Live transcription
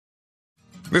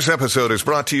This episode is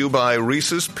brought to you by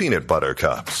Reese's Peanut Butter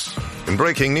Cups. In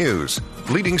breaking news,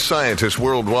 leading scientists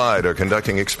worldwide are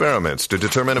conducting experiments to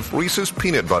determine if Reese's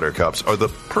Peanut Butter Cups are the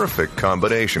perfect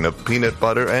combination of peanut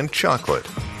butter and chocolate.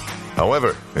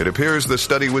 However, it appears the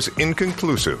study was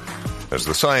inconclusive, as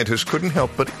the scientists couldn't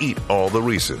help but eat all the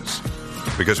Reese's.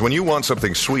 Because when you want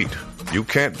something sweet, you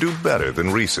can't do better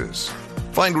than Reese's.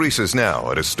 Find Reese's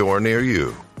now at a store near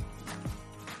you.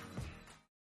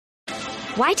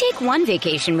 Why take one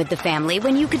vacation with the family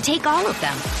when you could take all of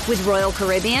them? With Royal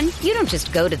Caribbean, you don't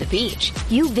just go to the beach.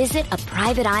 You visit a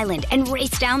private island and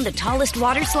race down the tallest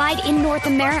water slide in North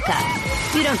America.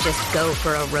 You don't just go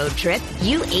for a road trip.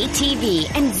 You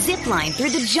ATV and zip line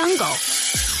through the jungle.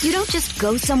 You don't just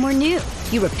go somewhere new.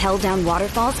 You rappel down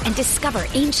waterfalls and discover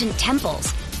ancient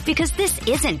temples. Because this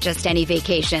isn't just any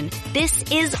vacation. This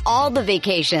is all the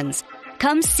vacations.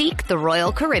 Come seek the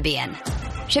Royal Caribbean.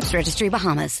 Ships Registry,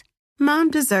 Bahamas.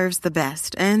 Mom deserves the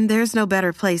best, and there's no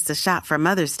better place to shop for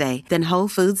Mother's Day than Whole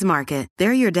Foods Market.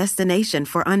 They're your destination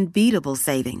for unbeatable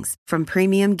savings, from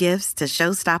premium gifts to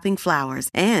show-stopping flowers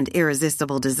and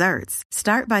irresistible desserts.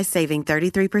 Start by saving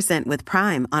 33% with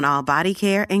Prime on all body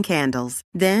care and candles.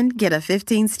 Then get a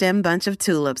 15-stem bunch of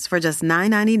tulips for just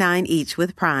 $9.99 each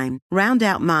with Prime. Round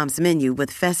out Mom's menu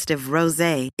with festive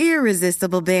rosé,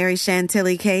 irresistible berry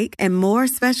chantilly cake, and more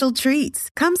special treats.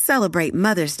 Come celebrate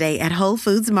Mother's Day at Whole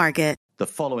Foods Market. The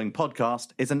following podcast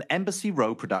is an Embassy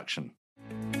Row production.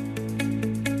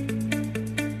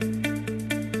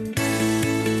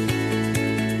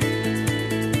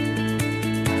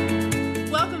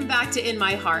 Welcome back to In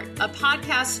My Heart, a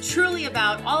podcast truly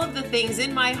about all of the things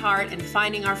in my heart and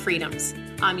finding our freedoms.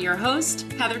 I'm your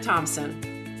host, Heather Thompson.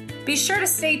 Be sure to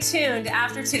stay tuned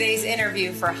after today's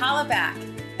interview for Holla Back.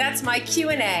 That's my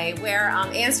Q&A where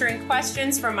I'm answering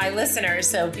questions from my listeners,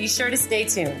 so be sure to stay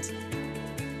tuned.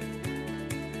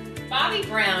 Bobbi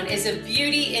Brown is a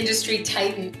beauty industry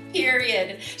titan,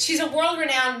 period. She's a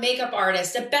world-renowned makeup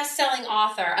artist, a best-selling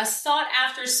author, a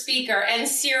sought-after speaker, and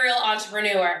serial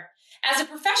entrepreneur. As a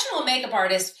professional makeup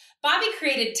artist, Bobbi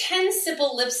created 10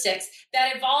 simple lipsticks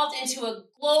that evolved into a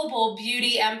global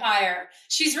beauty empire.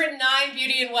 She's written 9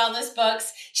 beauty and wellness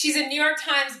books. She's a New York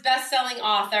Times best-selling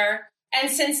author.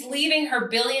 And since leaving her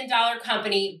billion-dollar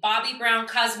company, Bobbi Brown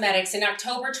Cosmetics, in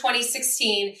October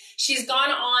 2016, she's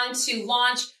gone on to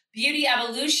launch Beauty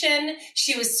Evolution.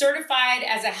 She was certified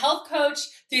as a health coach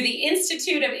through the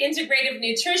Institute of Integrative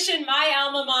Nutrition, my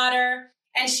alma mater,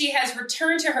 and she has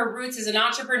returned to her roots as an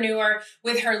entrepreneur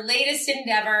with her latest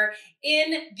endeavor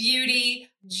in beauty,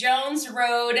 Jones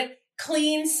Road,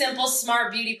 clean, simple,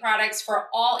 smart beauty products for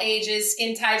all ages,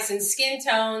 skin types, and skin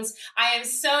tones. I am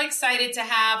so excited to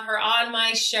have her on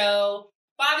my show.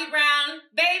 Bobbi Brown,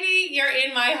 baby, you're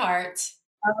in my heart.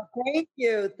 Oh, thank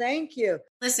you. Thank you.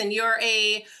 Listen, you're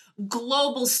a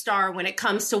global star when it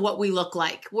comes to what we look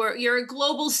like. You're a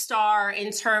global star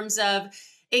in terms of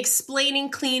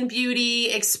explaining clean beauty,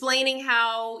 explaining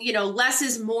how, less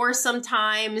is more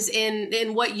sometimes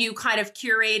in what you kind of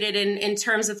curated in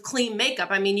terms of clean makeup.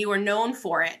 I mean, you are known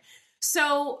for it.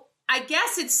 So I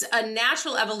guess it's a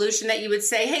natural evolution that you would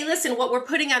say, hey, listen, what we're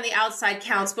putting on the outside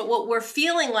counts, but what we're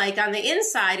feeling like on the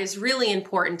inside is really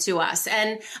important to us.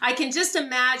 And I can just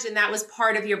imagine that was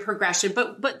part of your progression.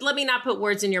 But let me not put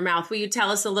words in your mouth. Will you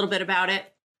tell us a little bit about it?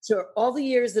 So all the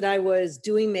years that I was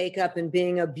doing makeup and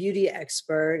being a beauty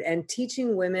expert and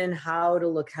teaching women how to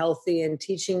look healthy and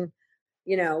teaching,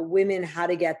 women how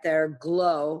to get their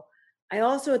glow, I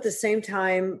also at the same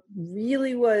time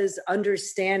really was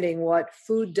understanding what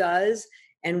food does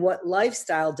and what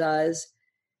lifestyle does.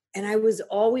 And I was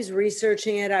always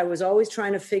researching it. I was always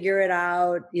trying to figure it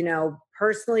out,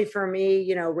 personally for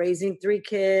me, raising 3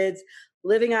 kids,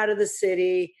 living out of the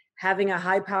city, having a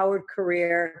high-powered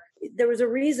career. There was a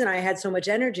reason I had so much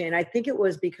energy. And I think it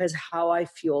was because how I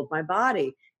fueled my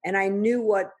body. And I knew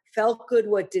what felt good,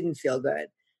 what didn't feel good.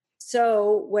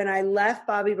 So when I left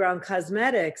Bobbi Brown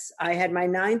Cosmetics, I had my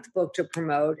 9th book to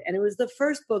promote. And it was the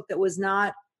first book that was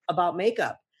not about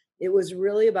makeup. It was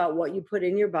really about what you put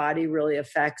in your body really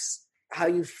affects how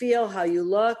you feel, how you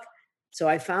look. So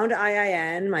I found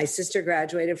IIN. My sister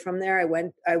graduated from there.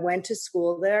 I went to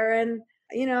school there, and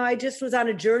I just was on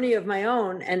a journey of my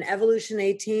own, and Evolution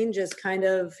 18 just kind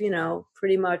of,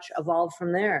 pretty much evolved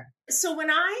from there. So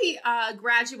when I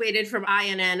graduated from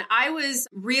IIN, I was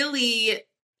really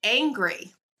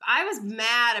angry. I was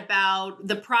mad about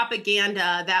the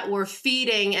propaganda that were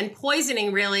feeding and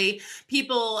poisoning really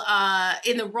people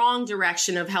in the wrong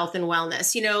direction of health and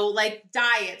wellness, like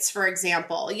diets, for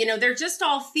example, they're just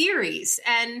all theories.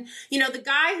 And, the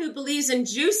guy who believes in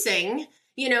juicing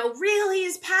really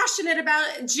is passionate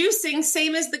about juicing,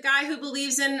 same as the guy who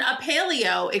believes in a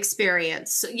paleo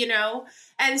experience,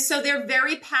 And so they're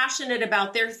very passionate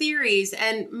about their theories.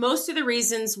 And most of the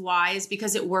reasons why is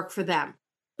because it worked for them.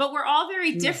 But we're all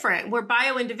very different. We're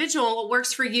bio-individual. What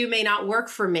works for you may not work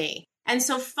for me. And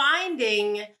so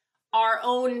finding our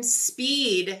own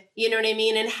speed,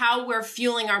 and how we're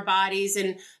fueling our bodies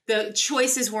and the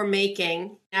choices we're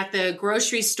making at the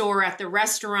grocery store, at the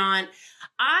restaurant,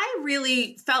 I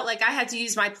really felt like I had to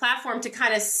use my platform to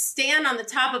kind of stand on the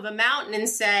top of a mountain and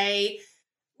say,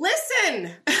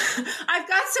 listen, I've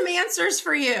got some answers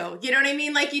for you. You know what I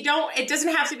mean? Like it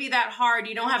doesn't have to be that hard.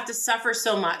 You don't have to suffer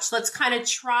so much. Let's kind of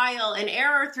trial and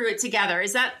error through it together.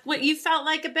 Is that what you felt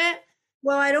like a bit?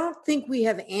 Well, I don't think we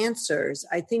have answers.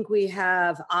 I think we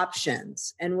have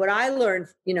options. And what I learned,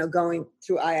 going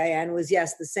through IIN was,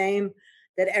 yes, the same,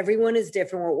 that everyone is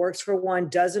different. What works for one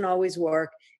doesn't always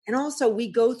work. And also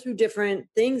we go through different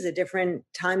things at different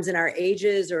times in our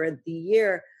ages or the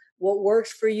year. What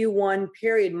works for you one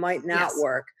period might not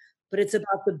work, but it's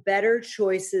about the better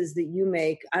choices that you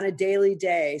make on a daily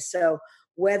day. So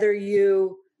whether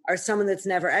you are someone that's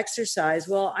never exercised,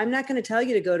 well, I'm not going to tell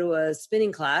you to go to a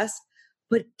spinning class,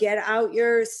 but get out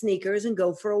your sneakers and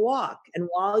go for a walk. And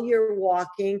while you're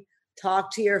walking,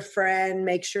 talk to your friend,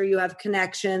 make sure you have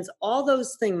connections. All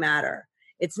those things matter.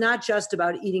 It's not just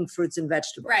about eating fruits and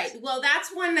vegetables. Right. Well, that's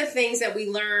one of the things that we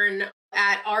learn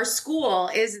at our school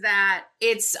is that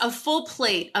it's a full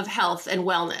plate of health and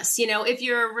wellness. If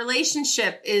your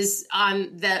relationship is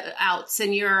on the outs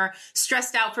and you're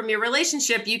stressed out from your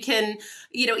relationship, you can,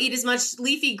 eat as much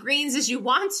leafy greens as you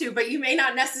want to, but you may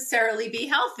not necessarily be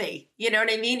healthy. You know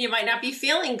what I mean? You might not be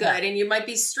feeling good and you might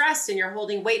be stressed and you're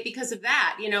holding weight because of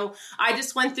that. I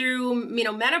just went through,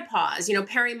 menopause,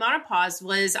 perimenopause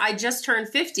was, I just turned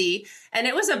 50 and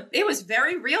it was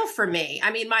very real for me.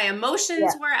 I mean, my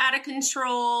emotions were out of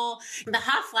control. The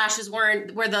hot flashes were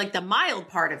the mild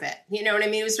part of it. You know what I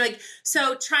mean? It was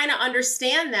so trying to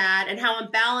understand that and how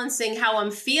I'm balancing how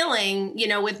I'm feeling,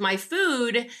 with my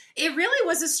food, it really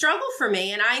was a struggle for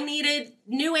me. And I needed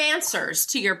new answers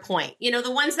to your point.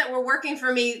 The ones that were working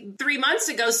for me 3 months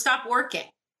ago stopped working.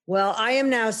 Well, I am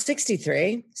now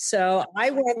 63. So I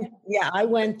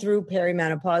went through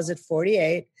perimenopause at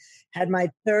 48, had my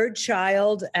third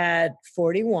child at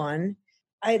 41.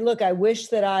 I wish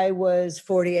that I was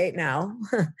 48 now.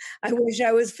 I wish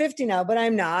I was 50 now, but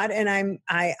I'm not. And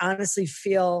I honestly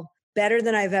feel better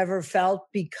than I've ever felt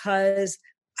because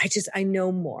I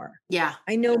know more. Yeah.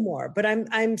 I know more, but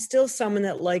I'm still someone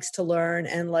that likes to learn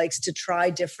and likes to try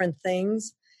different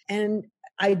things. And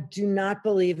I do not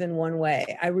believe in one way.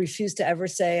 I refuse to ever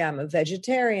say I'm a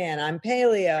vegetarian, I'm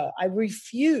paleo. I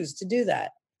refuse to do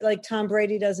that. Like Tom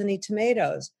Brady doesn't eat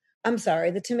tomatoes. I'm sorry,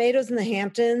 the tomatoes in the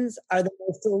Hamptons are the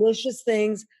most delicious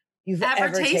things you've ever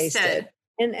tasted.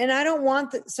 And I don't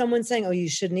want someone saying, oh, you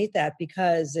shouldn't eat that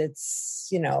because it's,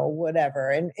 whatever,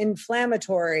 and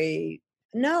inflammatory.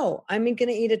 No, I'm going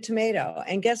to eat a tomato.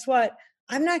 And guess what?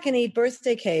 I'm not going to eat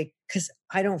birthday cake because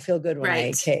I don't feel good when I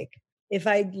eat cake. If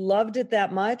I loved it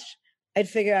that much, I'd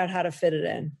figure out how to fit it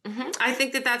in. Mm-hmm. I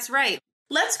think that that's right.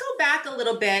 Let's go back a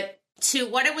little bit to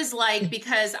what it was like,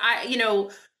 because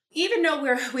even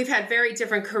though we've had very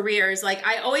different careers,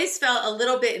 I always felt a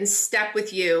little bit in step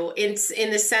with you in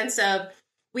the sense of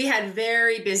we had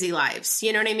very busy lives.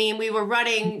 You know what I mean? We were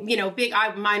running,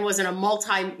 mine wasn't a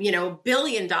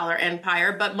multi-billion-dollar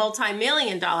empire, but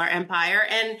multi-million-dollar empire.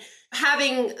 And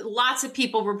having lots of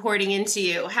people reporting into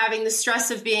you, having the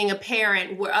stress of being a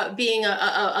parent, being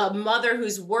a mother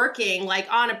who's working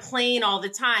on a plane all the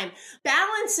time,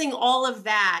 balancing all of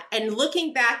that and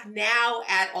looking back now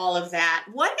at all of that,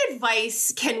 what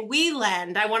advice can we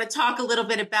lend? I want to talk a little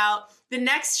bit about the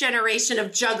next generation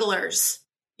of jugglers.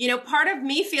 Part of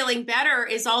me feeling better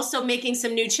is also making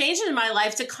some new changes in my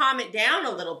life to calm it down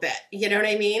a little bit. You know what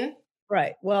I mean?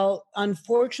 Right. Well,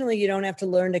 unfortunately, you don't have to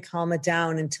learn to calm it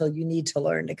down until you need to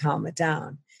learn to calm it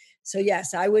down. So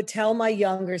yes, I would tell my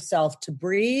younger self to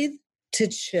breathe, to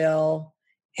chill,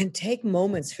 and take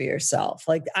moments for yourself.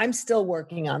 I'm still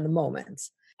working on the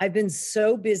moments. I've been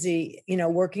so busy,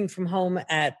 working from home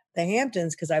at the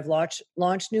Hamptons because I've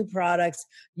launched new products.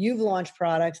 You've launched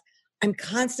products. I'm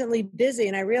constantly busy.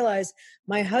 And I realize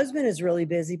my husband is really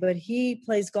busy, but he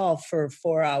plays golf for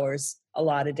 4 hours a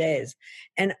lot of days.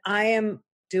 And I am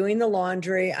doing the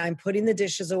laundry. I'm putting the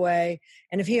dishes away.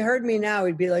 And if he heard me now,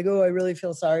 he'd be like, oh, I really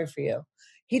feel sorry for you.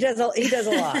 He does a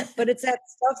lot, but it's that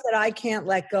stuff that I can't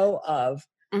let go of.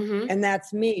 Mm-hmm. And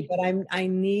that's me. But I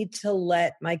need to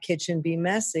let my kitchen be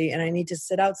messy, and I need to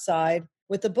sit outside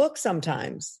with a book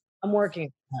sometimes. I'm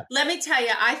working. Let me tell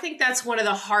you, I think that's one of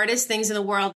the hardest things in the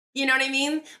world. You know what I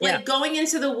mean? Like going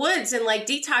into the woods and like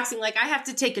detoxing, like I have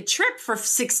to take a trip for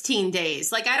 16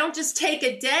 days. Like I don't just take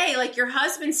a day like your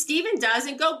husband, Steven, does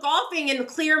and go golfing and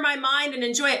clear my mind and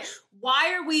enjoy it.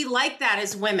 Why are we like that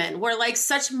as women? We're like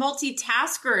such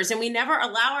multitaskers and we never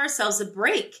allow ourselves a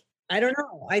break. I don't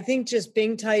know. I think just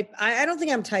being I don't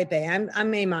think I'm type A.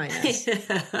 I'm A minus.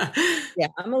 Yeah,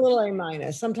 I'm a little A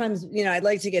minus. Sometimes, I'd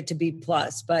like to get to B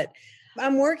plus, but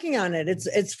I'm working on it.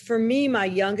 It's for me, my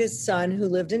youngest son who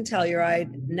lived in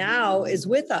Telluride now is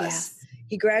with us. Yes.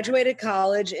 He graduated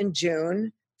college in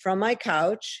June from my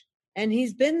couch and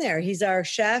he's been there. He's our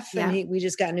chef and we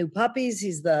just got new puppies.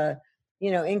 He's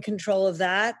in control of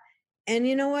that. And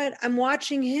you know what? I'm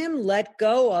watching him let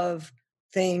go of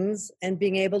things and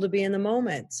being able to be in the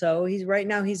moment. So he's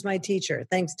my teacher.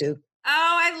 Thanks, Duke. Oh,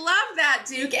 I love that,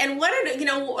 Duke. And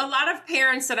a lot of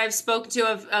parents that I've spoken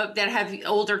to that have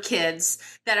older kids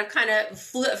that have kind of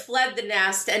fled the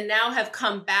nest and now have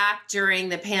come back during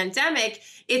the pandemic.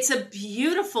 It's a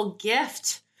beautiful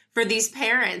gift for these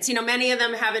parents. Many of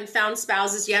them haven't found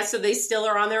spouses yet, so they still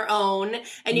are on their own.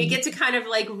 And you get to kind of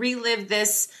like relive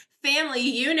this family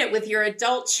unit with your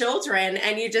adult children.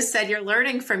 And you just said you're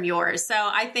learning from yours. So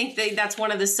I think that's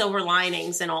one of the silver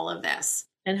linings in all of this.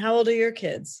 And how old are your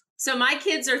kids? So my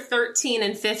kids are 13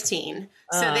 and 15.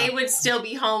 So they would still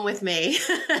be home with me.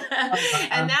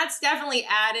 And that's definitely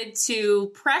added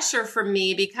to pressure for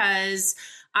me because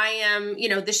I am,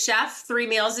 the chef 3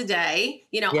 meals a day.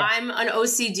 I'm an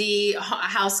OCD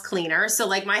house cleaner. So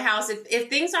like my house, if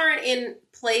things aren't in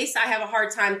place, I have a hard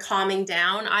time calming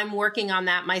down. I'm working on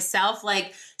that myself,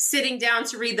 like sitting down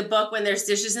to read the book when there's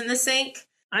dishes in the sink.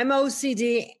 I'm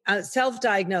OCD,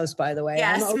 self-diagnosed, by the way.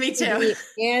 Yes, I'm me OCD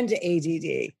too. And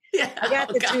ADD. Yeah, I got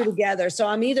the two together. So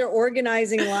I'm either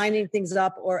organizing, lining things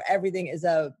up, or everything is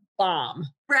a bomb.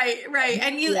 Right.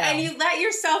 And you let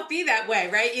yourself be that way,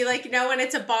 right? You when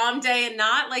it's a bomb day and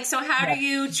not like, so how do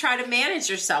you try to manage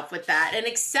yourself with that and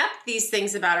accept these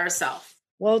things about ourselves?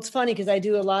 Well, it's funny because I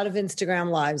do a lot of Instagram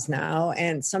lives now.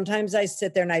 And sometimes I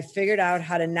sit there and I figured out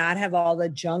how to not have all the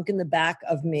junk in the back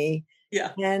of me.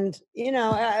 Yeah. And,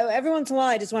 every once in a while,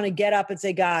 I just want to get up and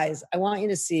say, guys, I want you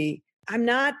to see I'm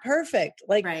not perfect.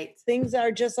 Like things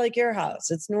are just like your house.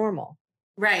 It's normal.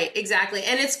 Right. Exactly.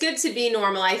 And it's good to be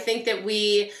normal. I think that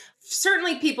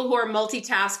certainly people who are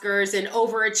multitaskers and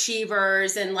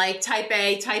overachievers and like type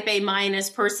A minus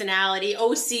personality,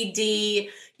 OCD,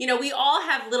 we all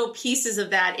have little pieces of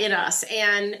that in us.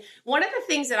 And one of the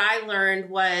things that I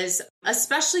learned was,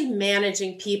 especially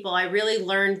managing people, I really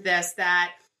learned this,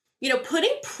 that putting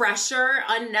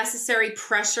unnecessary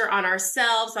pressure on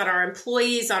ourselves, on our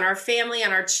employees, on our family,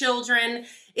 on our children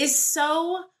is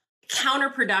so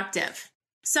counterproductive.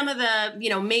 Some of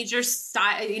the, major,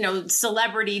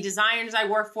 celebrity designers I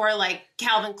work for, like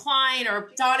Calvin Klein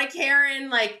or Donna Karan,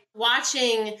 like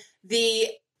watching the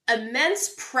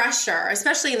immense pressure,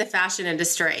 especially in the fashion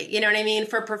industry, you know what I mean,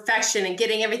 for perfection and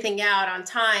getting everything out on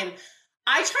time.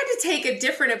 I tried to take a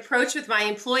different approach with my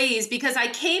employees because I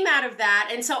came out of that.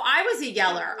 And so I was a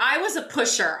yeller. I was a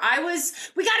pusher.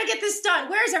 We got to get this done.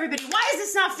 Where's everybody? Why is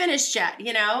this not finished yet?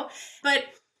 But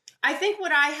I think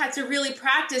what I had to really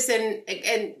practice, and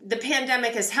the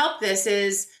pandemic has helped this,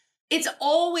 is it's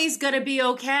always going to be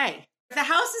okay. If the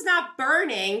house is not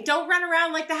burning, don't run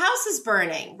around like the house is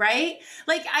burning, right?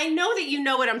 Like, I know that you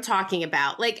know what I'm talking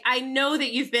about. Like, I know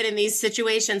that you've been in these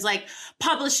situations, like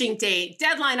publishing date,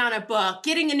 deadline on a book,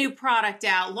 getting a new product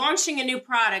out, launching a new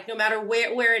product, no matter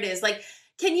where it is. Like,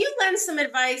 can you lend some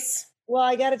advice? Well,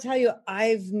 I got to tell you,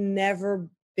 I've never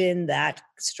been that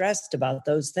stressed about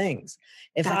those things.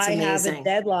 If I have a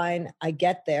deadline, I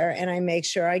get there and I make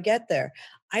sure I get there.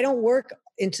 I don't work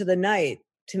into the night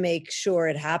to make sure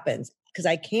it happens, because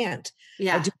I can't.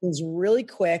 Yeah. I do things really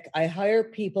quick. I hire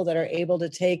people that are able to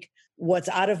take what's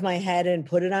out of my head and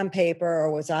put it on paper,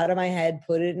 or what's out of my head,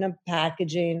 put it in a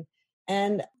packaging.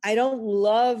 And I don't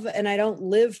love and I don't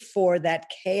live for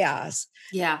that chaos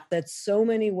that so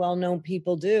many well-known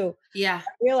people do. Yeah.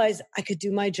 I realized I could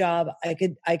do my job. I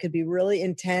could be really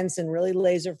intense and really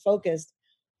laser focused,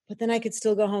 but then I could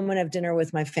still go home and have dinner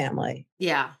with my family.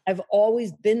 Yeah. I've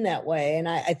always been that way. And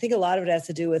I think a lot of it has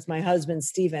to do with my husband,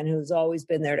 Steven, who's always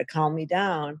been there to calm me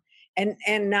down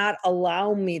and not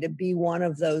allow me to be one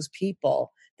of those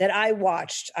people that I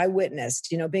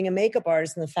witnessed, being a makeup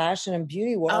artist in the fashion and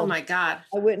beauty world. Oh my God.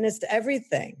 I witnessed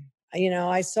everything.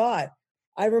 I saw it.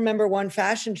 I remember one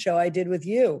fashion show I did with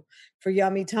you for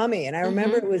Yummy Tummy. And I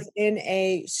remember it was in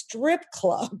a strip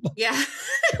club. Yeah,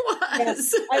 it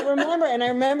was. I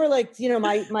remember like,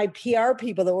 my PR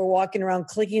people that were walking around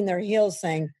clicking their heels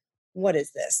saying, what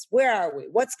is this? Where are we?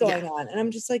 What's going on? And I'm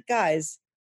just like, guys,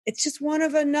 it's just one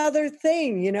of another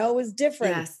thing, it was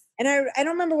different. Yes. And I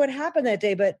don't remember what happened that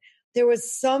day, but there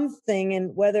was something,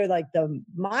 and whether like the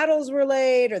models were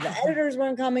late or the editors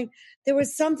weren't coming, there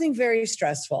was something very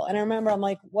stressful. And I remember I'm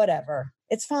like, whatever,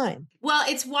 it's fine. Well,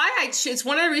 it's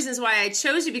one of the reasons why I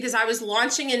chose you, because I was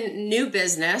launching a new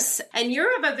business and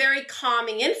you're of a very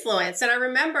calming influence. And I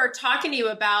remember talking to you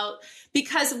about,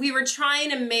 because we were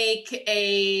trying to make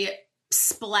a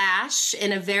splash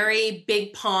in a very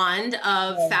big pond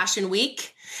of Fashion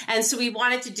Week. And so we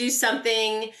wanted to do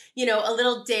something, a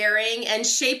little daring, and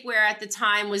shapewear at the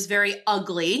time was very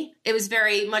ugly. It was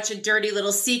very much a dirty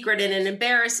little secret and an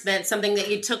embarrassment, something that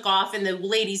you took off in the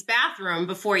ladies' bathroom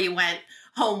before you went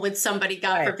home with somebody,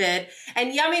 God forbid.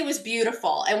 And Yummy was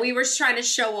beautiful. And we were trying to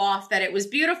show off that it was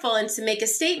beautiful and to make a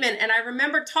statement. And I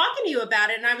remember talking to you about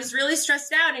it, and I was really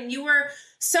stressed out, and you were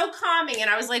so calming. And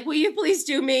I was like, will you please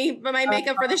do my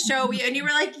makeup for the show? And you were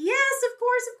like, yes, of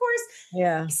course.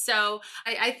 Yeah. So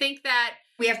I think that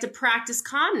we have to practice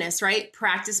calmness, right?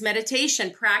 Practice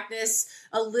meditation, practice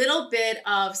a little bit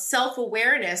of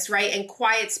self-awareness, right? And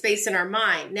quiet space in our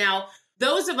mind. Now,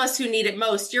 those of us who need it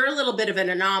most, you're a little bit of an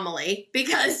anomaly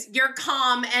because you're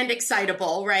calm and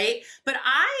excitable, right? But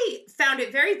I found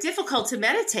it very difficult to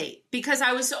meditate because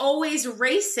I was always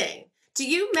racing. Do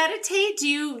you meditate? Do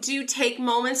you take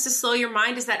moments to slow your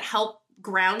mind? Does that help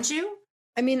ground you?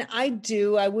 I mean, I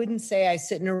do. I wouldn't say I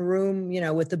sit in a room,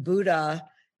 with the Buddha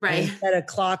and set a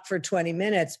clock for 20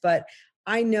 minutes, but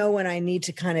I know when I need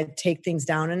to kind of take things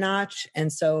down a notch.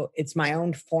 And so it's my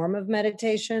own form of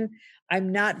meditation.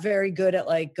 I'm not very good at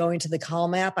like going to the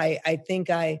Calm app. I think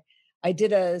I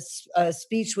did a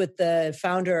speech with the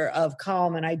founder of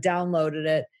Calm, and I downloaded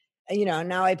it.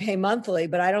 Now I pay monthly,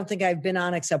 but I don't think I've been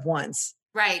on except once.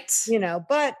 Right.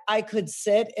 But I could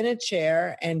sit in a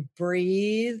chair and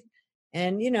breathe.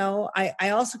 And, I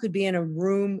also could be in a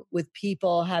room with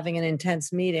people having an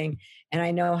intense meeting, and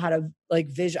I know how to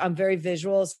I'm very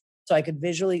visual. So I could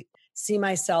visually see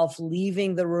myself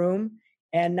leaving the room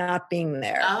and not being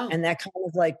there. Oh. And that kind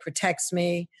of protects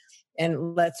me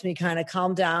and lets me kind of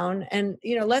calm down and,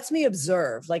 lets me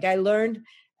observe. Like I learned,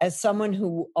 as someone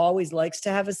who always likes to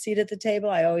have a seat at the table,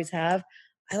 I always have,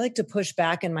 I like to push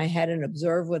back in my head and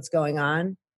observe what's going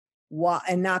on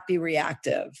and not be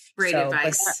reactive. Great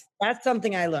advice. That's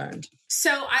something I learned.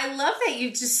 So I love that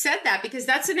you just said that, because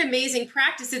that's an amazing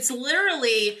practice. It's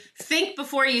literally think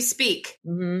before you speak.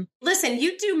 Mm-hmm. Listen,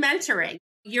 you do mentoring.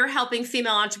 You're helping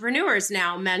female entrepreneurs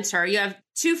now mentor. You have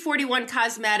 241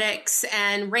 Cosmetics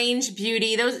and Range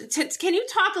Beauty. Can you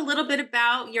talk a little bit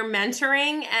about your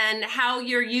mentoring and how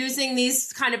you're using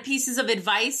these kind of pieces of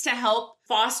advice to help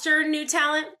foster new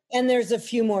talent? And there's a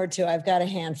few more too. I've got a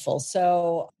handful.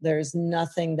 So there's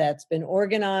nothing that's been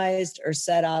organized or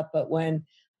set up. But when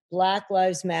Black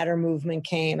Lives Matter movement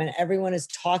came and everyone is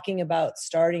talking about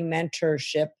starting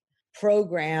mentorship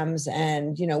programs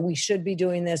and, we should be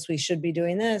doing this, we should be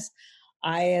doing this.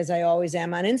 As I always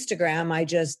am on Instagram, I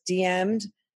just DM'd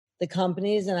the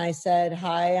companies and I said,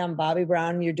 hi, I'm Bobbi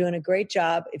Brown. You're doing a great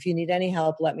job. If you need any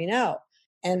help, let me know.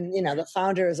 And, the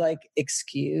founder is like,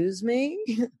 excuse me,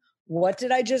 what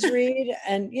did I just read?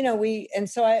 And,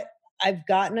 so I've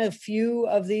gotten a few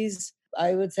of these.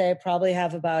 I would say I probably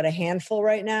have about a handful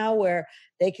right now where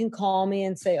they can call me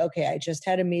and say, okay, I just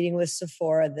had a meeting with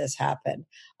Sephora. This happened.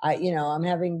 I'm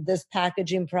having this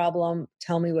packaging problem.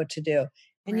 Tell me what to do.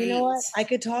 And you know what? I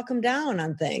could talk them down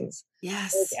on things.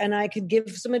 Yes. And I could give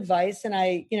some advice, and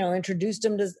I, introduced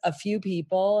them to a few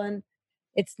people. And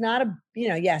it's not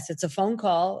yes, it's a phone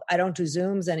call. I don't do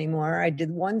Zooms anymore. I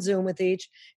did one Zoom with each.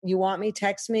 You want me,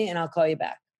 text me and I'll call you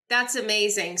back. That's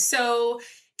amazing. So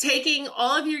taking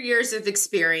all of your years of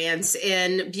experience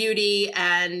in beauty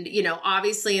and,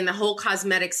 obviously in the whole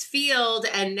cosmetics field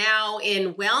and now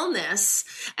in wellness,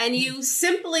 and you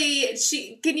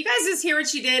can you guys just hear what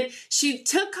she did? She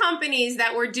took companies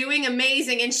that were doing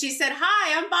amazing and she said,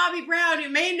 hi, I'm Bobbi Brown. You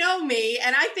may know me.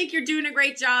 And I think you're doing a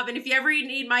great job. And if you ever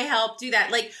need my help, do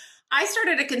that. I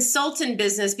started a consultant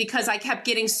business because I kept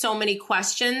getting so many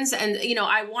questions and,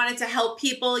 I wanted to help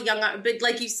people but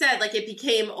like you said, it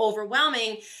became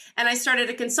overwhelming and I started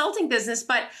a consulting business,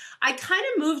 but I kind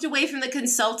of moved away from the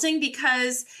consulting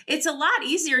because it's a lot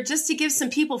easier just to give some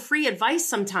people free advice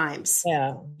sometimes,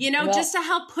 just to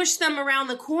help push them around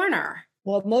the corner.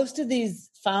 Well, most of these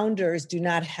founders do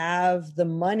not have the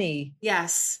money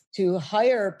to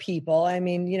hire people. I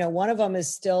mean, one of them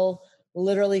is still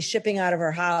literally shipping out of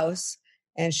her house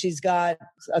and she's got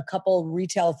a couple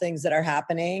retail things that are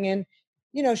happening and,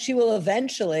 she will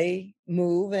eventually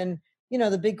move. And,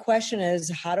 the big question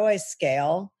is, how do I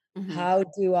scale? Mm-hmm. How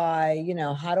do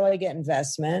I get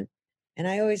investment? And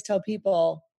I always tell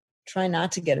people, try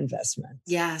not to get investments.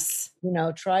 Yes.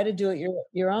 Try to do it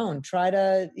your own. Try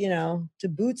to, to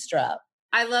bootstrap.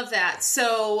 I love that.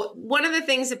 So one of the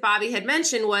things that Bobbi had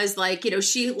mentioned was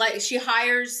she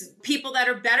hires people that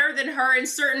are better than her in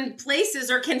certain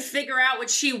places or can figure out what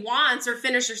she wants or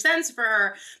finish her sentence for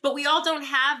her. But we all don't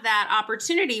have that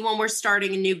opportunity when we're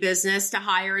starting a new business to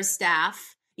hire a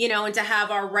staff, and to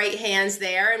have our right hands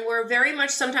there. And we're very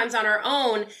much sometimes on our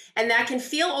own, and that can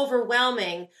feel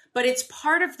overwhelming, but it's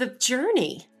part of the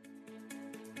journey.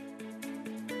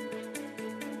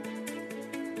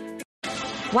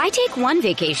 Why take one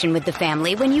vacation with the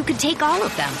family when you could take all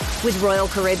of them? With Royal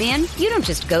Caribbean, you don't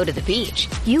just go to the beach.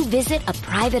 You visit a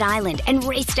private island and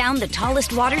race down the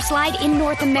tallest water slide in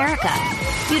North America.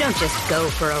 You don't just go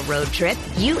for a road trip.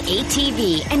 You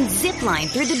ATV and zip line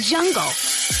through the jungle.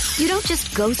 You don't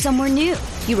just go somewhere new.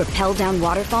 You rappel down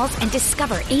waterfalls and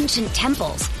discover ancient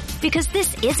temples. Because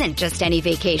this isn't just any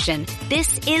vacation.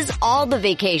 This is all the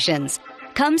vacations.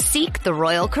 Come seek the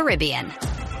Royal Caribbean.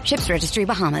 Ships Registry,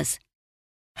 Bahamas.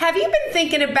 Have you been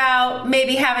thinking about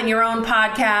maybe having your own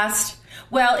podcast?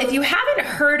 Well, if you haven't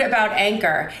heard about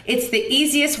Anchor, it's the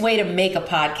easiest way to make a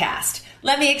podcast.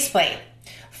 Let me explain.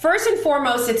 First and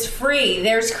foremost, it's free.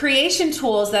 There's creation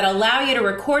tools that allow you to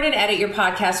record and edit your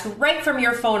podcast right from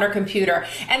your phone or computer.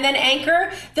 And then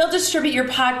Anchor, they'll distribute your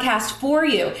podcast for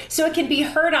you so it can be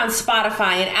heard on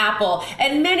Spotify and Apple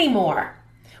and many more.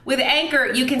 With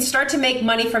Anchor, you can start to make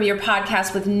money from your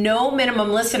podcast with no minimum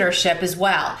listenership as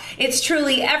well. It's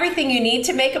truly everything you need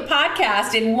to make a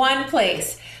podcast in one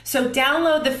place. So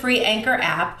download the free Anchor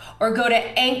app or go to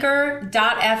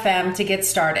anchor.fm to get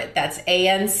started. That's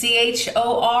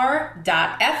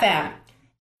ANCHOR.FM.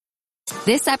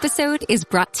 This episode is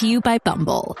brought to you by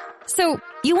Bumble. So,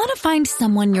 you want to find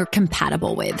someone you're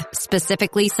compatible with,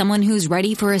 specifically someone who's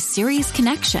ready for a serious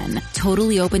connection,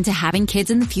 totally open to having kids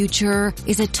in the future,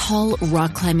 is a tall,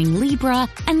 rock-climbing Libra,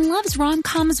 and loves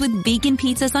rom-coms with vegan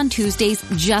pizzas on Tuesdays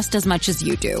just as much as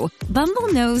you do.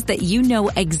 Bumble knows that you know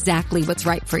exactly what's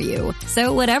right for you.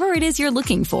 So whatever it is you're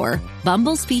looking for,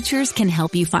 Bumble's features can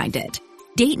help you find it.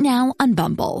 Date now on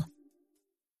Bumble.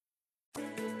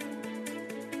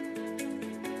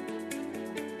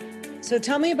 So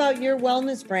tell me about your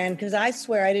wellness brand, because I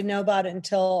swear I didn't know about it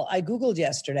until I Googled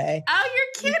yesterday. Oh,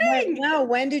 you're kidding. No,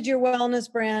 when did your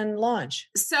wellness brand launch?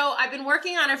 So I've been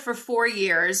working on it for 4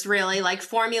 years, really, like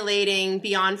formulating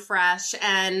Beyond Fresh.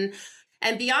 And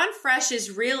Beyond Fresh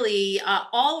is really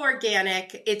all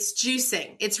organic. It's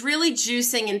juicing. It's really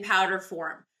juicing in powder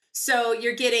form. So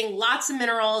you're getting lots of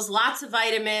minerals, lots of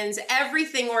vitamins,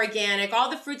 everything organic,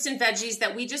 all the fruits and veggies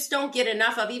that we just don't get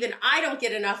enough of. Even I don't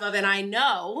get enough of, and I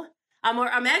know.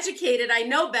 I'm educated. I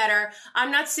know better.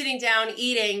 I'm not sitting down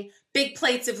eating big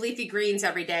plates of leafy greens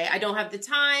every day. I don't have the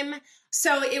time.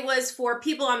 So it was for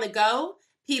people on the go,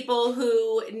 people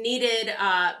who needed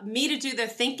me to do the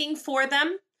thinking for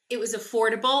them. It was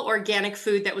affordable, organic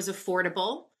food that was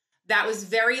affordable. That was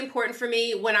very important for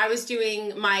me when I was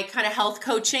doing my kind of health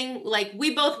coaching. Like,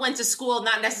 we both went to school,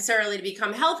 not necessarily to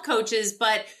become health coaches,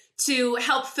 but to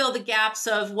help fill the gaps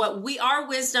of our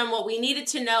wisdom, what we needed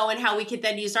to know, and how we could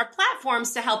then use our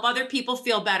platforms to help other people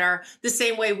feel better the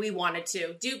same way we wanted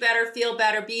to. Do better, feel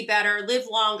better, be better, live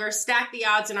longer, stack the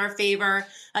odds in our favor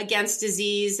against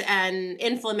disease and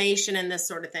inflammation and this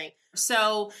sort of thing.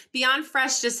 So Beyond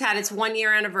Fresh just had its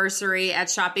 1-year anniversary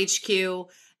at Shop HQ.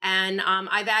 And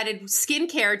I've added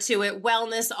skincare to it,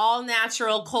 wellness, all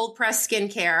natural, cold pressed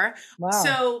skincare. Wow.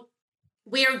 So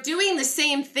we are doing the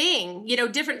same thing,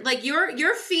 different, like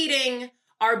you're feeding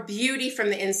our beauty from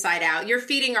the inside out. You're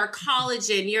feeding our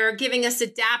collagen. You're giving us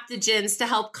adaptogens to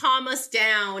help calm us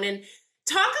down. And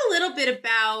talk a little bit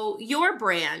about your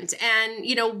brand and,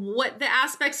 what the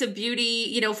aspects of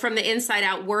beauty, from the inside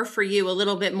out were for you a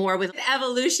little bit more with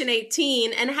Evolution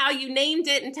 18 and how you named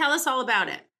it, and tell us all about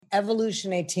it.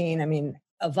 Evolution 18,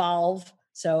 evolve.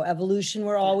 So evolution,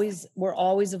 we're always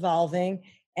evolving.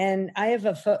 And I have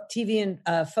a TV and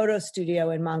photo studio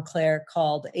in Montclair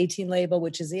called 18 Label,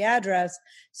 which is the address.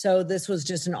 So this was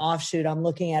just an offshoot. I'm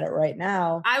looking at it right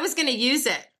now. I was going to use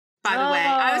it, by the way.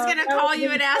 I was going to call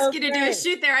you and ask you to do a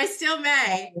shoot there. I still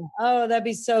may. Oh, that'd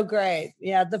be so great.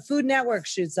 Yeah, the Food Network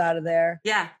shoots out of there.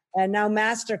 Yeah. And now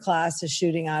Masterclass is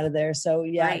shooting out of there. So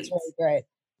yeah, right. It's really great.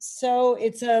 So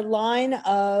it's a line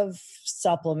of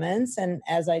supplements. And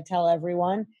as I tell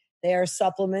everyone, they are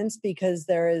supplements because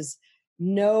there is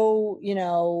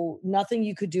nothing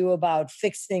you could do about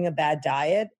fixing a bad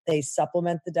diet. They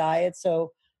supplement the diet.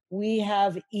 So we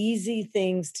have easy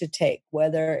things to take,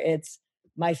 whether it's,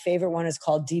 my favorite one is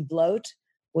called Debloat,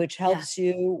 which helps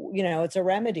you, it's a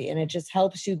remedy, and it just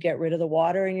helps you get rid of the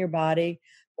water in your body.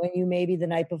 when you maybe the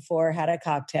night before had a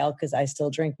cocktail, because I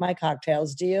still drink my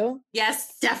cocktails. Do you?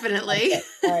 Yes, definitely. Okay.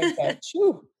 All right, good.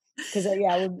 Because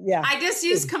yeah. I just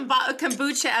use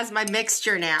kombucha as my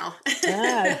mixture now.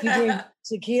 You drink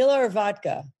tequila or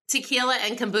vodka? Tequila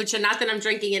and kombucha. Not that I'm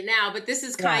drinking it now, but this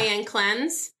is Cayenne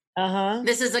Cleanse.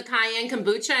 This is a cayenne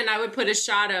kombucha, and I would put a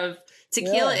shot of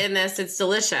tequila in this. It's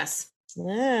delicious.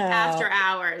 After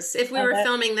hours. If we were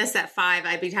filming this at 5,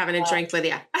 I'd be having a drink with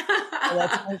you.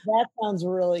 That sounds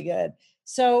really good.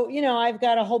 So, I've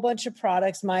got a whole bunch of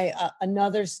products. My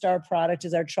another star product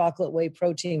is our chocolate whey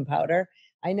protein powder.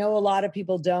 I know a lot of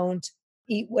people don't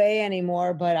eat whey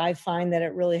anymore, but I find that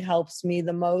it really helps me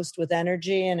the most with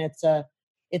energy. And it's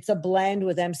a blend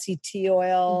with MCT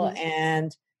oil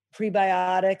and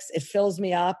prebiotics. It fills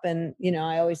me up. And,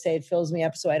 I always say it fills me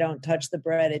up so I don't touch the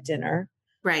bread at dinner.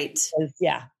 Right.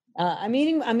 I'm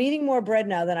eating more bread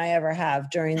now than I ever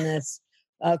have during this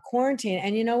quarantine.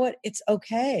 And you know what? It's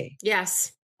okay.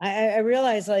 Yes. I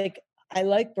realize I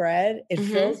like bread. It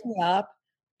fills me up.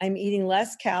 I'm eating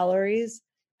less calories.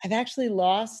 I've actually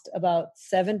lost about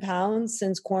 7 pounds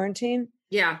since quarantine.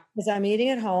 Yeah. Because I'm eating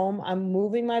at home. I'm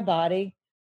moving my body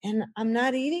and I'm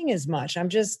not eating as much.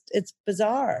 It's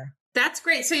bizarre. That's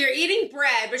great. So you're eating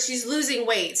bread, but she's losing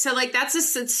weight. So that's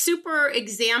a super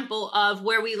example of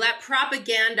where we let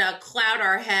propaganda cloud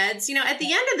our heads. At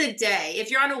the end of the day, if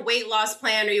you're on a weight loss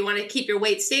plan or you want to keep your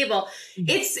weight stable,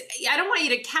 I don't want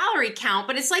you to calorie count,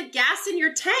 but it's like gas in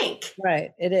your tank.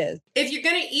 Right. It is. If you're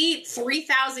going to eat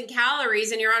 3,000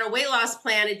 calories and you're on a weight loss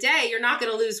plan a day, you're not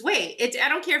going to lose weight. I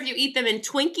don't care if you eat them in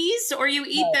Twinkies or you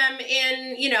eat them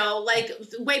in,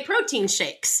 whey protein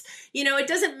shakes. It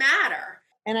doesn't matter.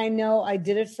 And I know I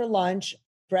did it for lunch.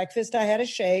 Breakfast, I had a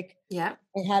shake. Yeah.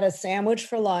 I had a sandwich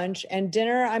for lunch. And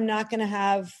dinner, I'm not going to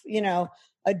have,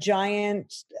 a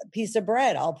giant piece of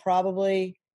bread. I'll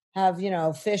probably have,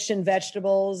 fish and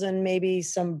vegetables and maybe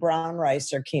some brown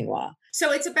rice or quinoa.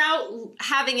 So it's about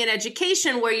having an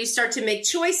education where you start to make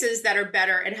choices that are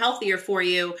better and healthier for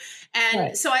you.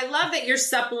 And so I love that you're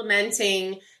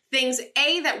supplementing things,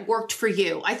 that worked for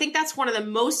you. I think that's one of the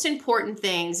most important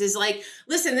things is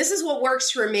listen, this is what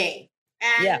works for me.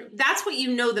 And that's what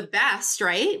you know the best,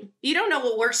 right? You don't know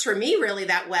what works for me really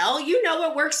that well. You know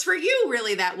what works for you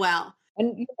really that well.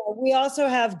 And we also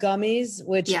have gummies,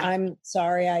 which I'm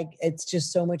sorry, it's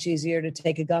just so much easier to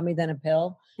take a gummy than a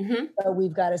pill. So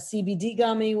we've got a CBD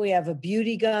gummy. We have a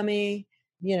beauty gummy.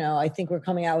 I think we're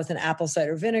coming out with an apple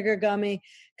cider vinegar gummy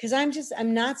because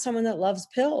I'm not someone that loves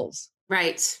pills.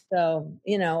 Right. So,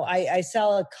 I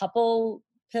sell a couple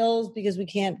pills because we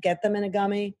can't get them in a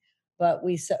gummy, but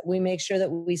we make sure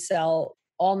that we sell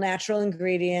all natural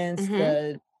ingredients,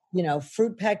 the,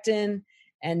 fruit pectin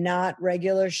and not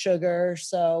regular sugar.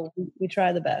 So we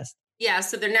try the best. Yeah.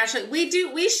 So they're natural.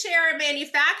 We share a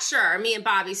manufacturer, me and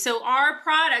Bobby. So our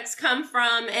products come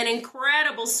from an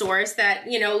incredible source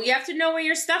that, you have to know where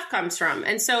your stuff comes from.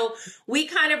 And so we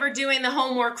kind of are doing the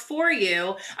homework for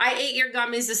you. I ate your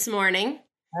gummies this morning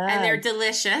and they're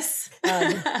delicious.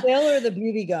 The chill or the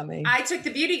beauty gummy? I took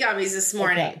the beauty gummies this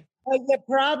morning. Okay. Well, you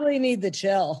probably need the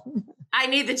chill. I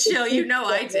need the chill.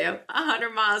 I do. 100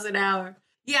 miles an hour.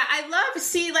 Yeah, I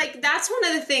love, that's one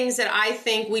of the things that I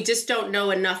think we just don't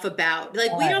know enough about.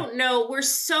 We don't know, we're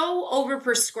so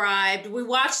overprescribed. We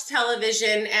watch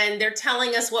television and they're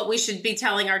telling us what we should be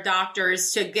telling our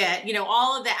doctors to get,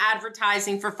 all of the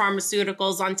advertising for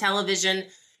pharmaceuticals on television.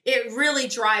 It really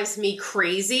drives me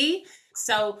crazy.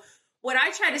 So what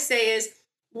I try to say is,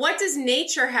 what does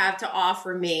nature have to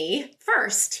offer me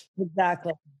first?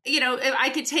 Exactly. If I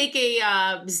could take a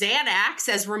Xanax,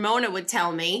 as Ramona would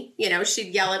tell me,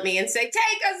 she'd yell at me and say, take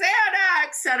a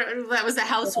Xanax. That was a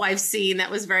housewife scene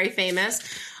that was very famous.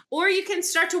 Or you can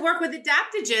start to work with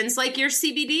adaptogens like your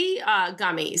CBD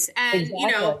gummies. And,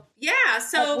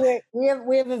 so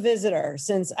we have a visitor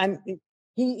since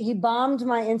he bombed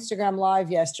my Instagram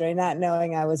live yesterday, not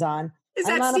knowing I was on. Is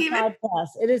that Steven? A podcast.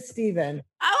 It is Steven.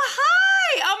 Oh, hi.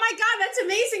 Oh my God, that's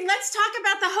amazing. Let's talk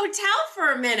about the hotel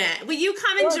for a minute. Will you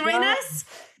come and join us?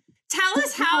 Tell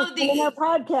us how our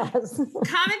podcast.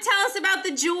 Come and tell us about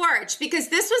the George, because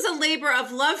this was a labor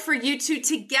of love for you two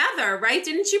together, right?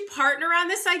 Didn't you partner on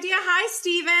this idea? Hi,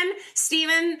 Stephen.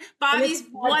 Stephen, Bobby's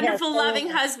wonderful, loving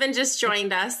husband just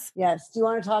joined us. Yes. Do you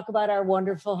want to talk about our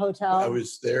wonderful hotel? I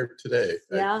was there today.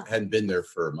 Yeah. I hadn't been there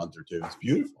for a month or two. It's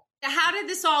beautiful. How did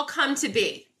this all come to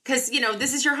be? Because,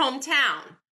 this is your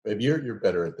hometown. Babe, you're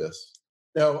better at this.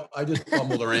 No, I just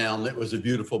fumbled around. It was a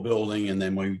beautiful building, and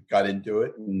then we got into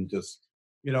it and just,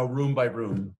 room by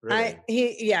room. Really.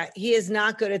 He is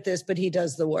not good at this, but he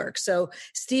does the work. So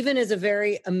Stephen is a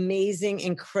very amazing,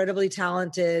 incredibly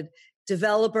talented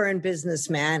developer and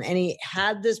businessman. And he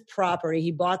had this property.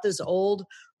 He bought this old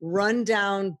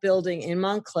rundown building in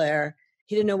Montclair.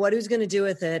 He didn't know what he was going to do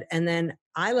with it. And then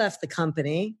I left the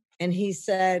company and he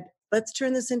said, let's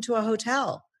turn this into a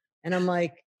hotel. And I'm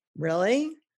like,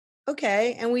 really?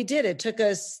 Okay. And we did. It took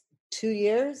us 2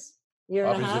 years, year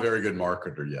and a half. Bobby's a very good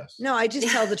marketer, yes. No, I just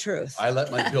tell the truth. I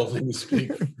let my buildings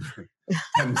speak for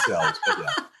themselves, but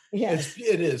yeah. Yes.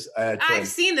 It is. I've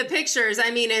seen the pictures. I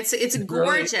mean, it's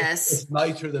gorgeous. Really, it's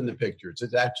nicer than the pictures.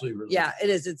 It's actually really it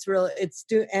is. It's really,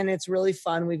 and it's really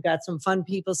fun. We've got some fun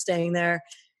people staying there.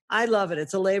 I love it.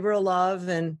 It's a labor of love.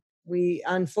 And we,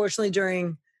 unfortunately,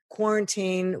 during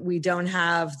quarantine, we don't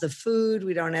have the food,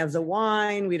 we don't have the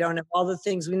wine, we don't have all the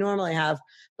things we normally have,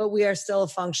 but we are still a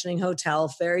functioning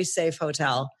hotel, very safe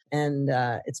hotel. And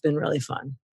it's been really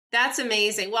fun. That's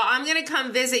amazing. Well, I'm going to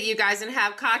come visit you guys and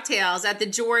have cocktails at the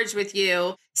George with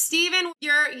you. Stephen,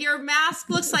 your mask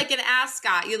looks like an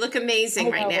ascot. You look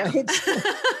amazing right now. Right?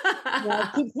 I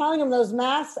keep telling him those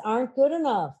masks aren't good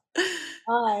enough.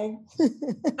 Bye.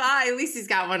 Bye. At least he's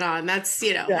got one on. That's,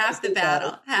 half the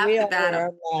battle. Half the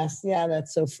battle. Yeah,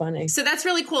 that's so funny. So that's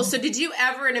really cool. So did you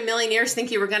ever in a million years think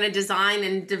you were going to design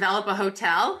and develop a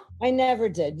hotel? I never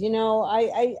did.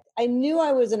 I knew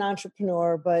I was an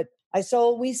entrepreneur, but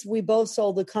we both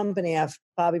sold the company after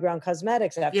Bobbi Brown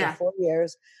Cosmetics after 4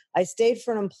 years. I stayed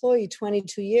for an employee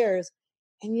 22 years.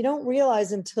 And you don't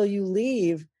realize until you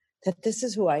leave that this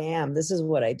is who I am. This is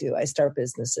what I do. I start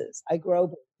businesses. I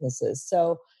grow businesses.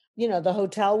 So, the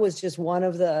hotel was just one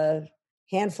of the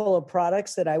handful of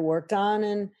products that I worked on.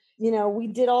 And, we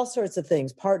did all sorts of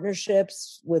things,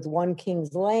 partnerships with One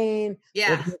Kings Lane,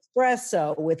 with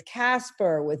Nespresso, with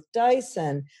Casper, with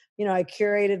Dyson. I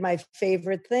curated my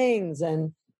favorite things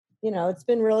and, it's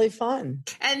been really fun.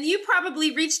 And you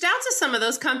probably reached out to some of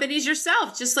those companies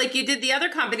yourself, just like you did the other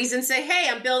companies and say, hey,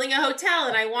 I'm building a hotel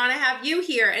and I want to have you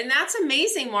here. And that's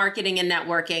amazing marketing and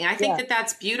networking. I think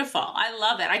that's beautiful. I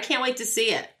love it. I can't wait to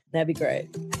see it. That'd be great.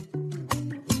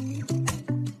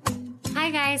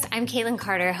 Hi guys, I'm Caitlin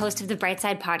Carter, host of the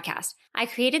Brightside podcast. I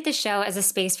created the show as a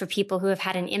space for people who have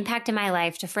had an impact in my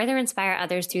life to further inspire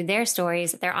others through their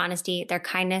stories, their honesty, their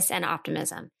kindness, and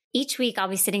optimism. Each week, I'll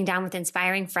be sitting down with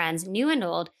inspiring friends, new and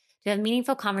old, to have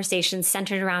meaningful conversations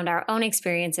centered around our own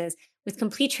experiences with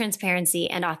complete transparency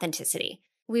and authenticity.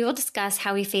 We will discuss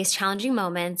how we face challenging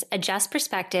moments, adjust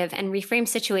perspective, and reframe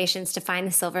situations to find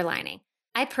the silver lining.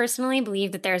 I personally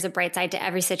believe that there is a bright side to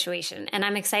every situation, and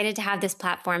I'm excited to have this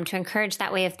platform to encourage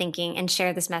that way of thinking and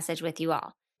share this message with you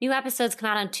all. New episodes come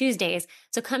out on Tuesdays,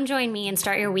 so come join me and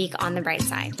start your week on the bright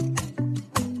side.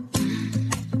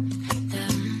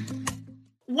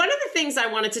 One of the things I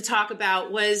wanted to talk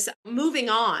about was moving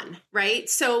on, right?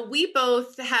 So we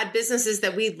both had businesses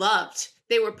that we loved.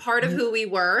 They were part of who we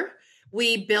were.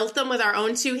 We built them with our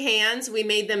own two hands. We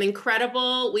made them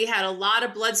incredible. We had a lot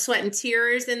of blood, sweat, and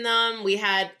tears in them. We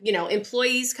had,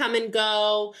 employees come and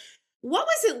go. What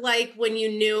was it like when you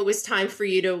knew it was time for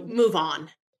you to move on?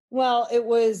 Well, it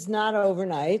was not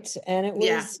overnight, and it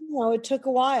was, it took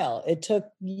a while. It took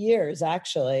years,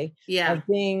 actually, of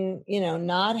being,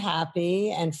 not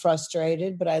happy and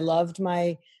frustrated. But I loved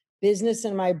my business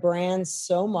and my brand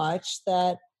so much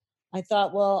that I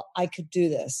thought, well, I could do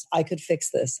this. I could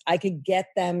fix this. I could get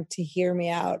them to hear me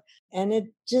out. And it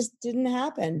just didn't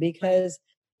happen because,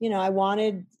 I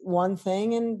wanted one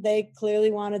thing and they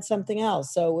clearly wanted something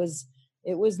else. So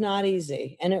it was not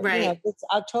easy. And it's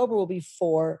October will be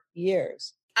 4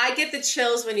 years. I get the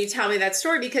chills when you tell me that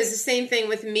story because the same thing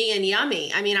with me and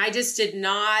Yummy. I mean, I just did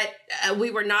not,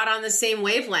 we were not on the same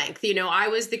wavelength. I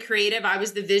was the creative. I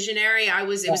was the visionary. It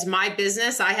was my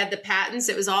business. I had the patents.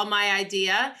 It was all my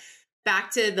idea.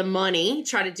 Back to the money,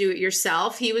 try to do it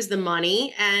yourself. He was the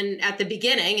money. And at the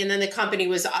beginning, and then the company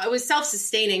was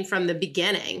self-sustaining from the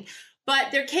begining.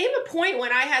 But there came a point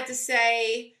when I had to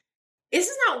say, this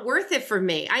is not worth it for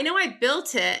me. I know I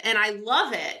built it and I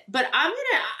love it, but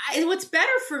what's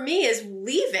better for me is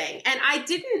leaving. And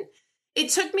it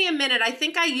took me a minute. I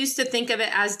think I used to think of it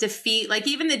as defeat. Like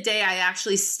even the day I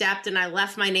actually stepped and I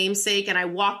left my namesake and I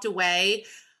walked away,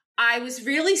 I was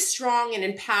really strong and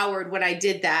empowered when I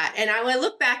did that. And when I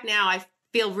look back now, I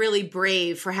feel really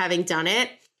brave for having done it.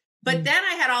 But then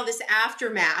I had all this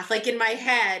aftermath, like in my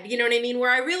head, you know what I mean?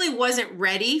 Where I really wasn't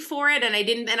ready for it. And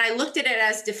I looked at it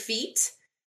as defeat.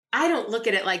 I don't look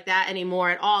at it like that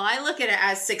anymore at all. I look at it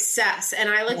as success and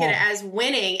I look at it as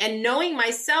winning and knowing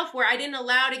myself where I didn't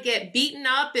allow to get beaten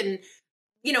up and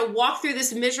walk through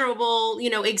this miserable,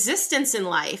 existence in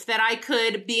life, that I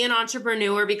could be an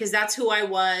entrepreneur because that's who I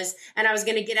was. And I was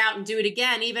going to get out and do it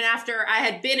again, even after I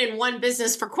had been in one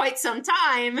business for quite some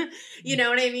time. You know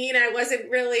what I mean? I wasn't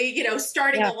really,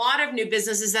 starting a lot of new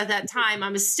businesses at that time. I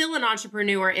was still an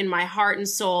entrepreneur in my heart and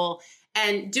soul,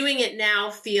 and doing it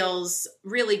now feels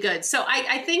really good. So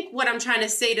I think what I'm trying to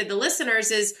say to the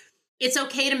listeners is it's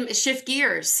okay to shift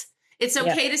gears. It's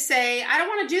okay to say, I don't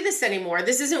want to do this anymore.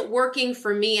 This isn't working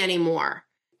for me anymore.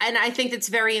 And I think that's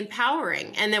very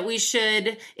empowering, and that we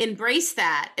should embrace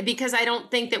that, because I don't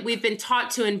think that we've been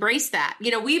taught to embrace that.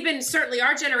 We've been, certainly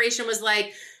our generation was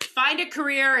like, find a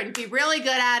career and be really good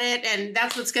at it. And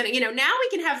that's what's going to, now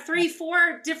we can have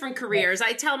 3-4 different careers.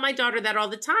 I tell my daughter that all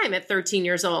the time at 13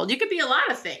 years old. You could be a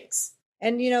lot of things.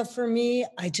 And, for me,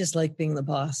 I just like being the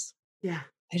boss. Yeah.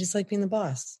 I just like being the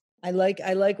boss. I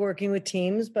like working with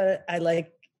teams, but I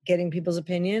like getting people's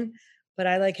opinion, but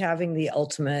I like having the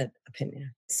ultimate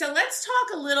opinion. So let's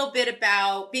talk a little bit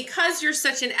about, because you're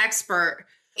such an expert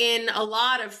in a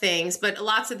lot of things, but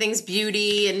lots of things,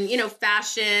 beauty and,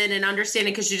 fashion and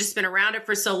understanding, because you've just been around it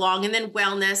for so long, and then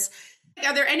wellness.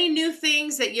 Are there any new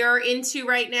things that you're into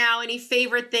right now? Any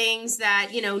favorite things that,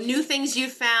 new things you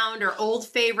found, or old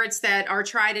favorites that are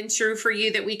tried and true for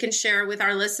you that we can share with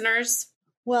our listeners?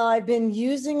 Well, I've been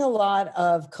using a lot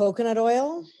of coconut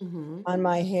oil on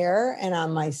my hair and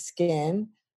on my skin.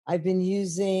 I've been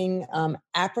using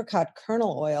apricot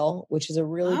kernel oil, which is a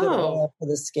really good oil for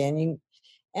the skin.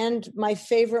 And my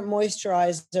favorite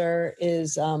moisturizer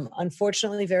is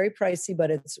unfortunately very pricey, but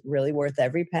it's really worth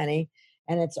every penny.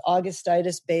 And it's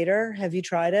Augustitis Bader. Have you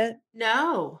tried it?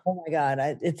 No. Oh my God.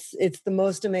 It's the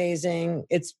most amazing.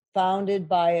 It's founded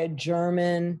by a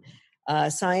German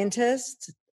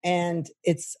scientist. And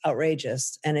it's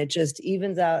outrageous. And it just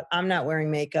evens out. I'm not wearing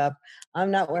makeup.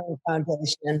 I'm not wearing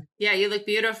foundation. Yeah, you look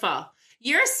beautiful.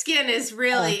 Your skin is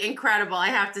really incredible, I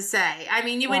have to say. I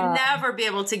mean, you would never be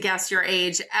able to guess your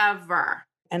age ever.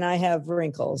 And I have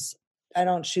wrinkles. I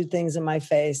don't shoot things in my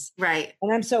face. Right.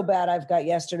 And I'm so bad. I've got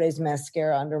yesterday's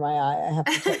mascara under my eye. I have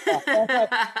to take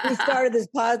that. We started this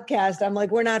podcast. I'm like,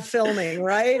 we're not filming,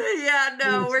 right? Yeah,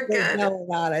 no, we're good. No,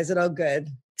 we're not. I said, oh, good.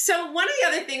 So one of the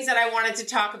other things that I wanted to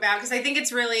talk about, because I think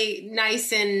it's really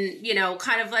nice and,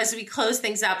 kind of as we close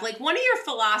things up, like one of your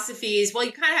philosophies, well,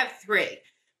 you kind of have 3.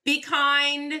 Be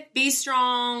kind, be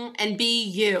strong, and be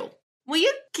you. Will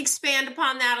you expand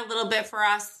upon that a little bit for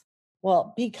us?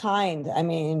 Well, be kind. I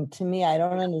mean, to me, I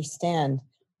don't understand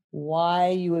why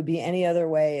you would be any other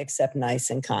way except nice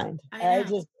and kind.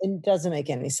 It doesn't make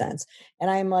any sense.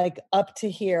 And I'm like up to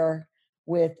here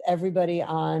with everybody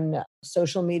on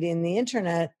social media and the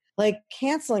internet, like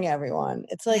canceling everyone.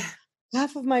 It's like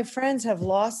half of my friends have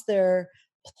lost their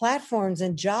platforms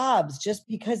and jobs just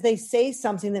because they say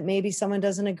something that maybe someone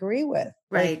doesn't agree with.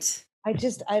 Right. Like,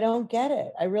 I don't get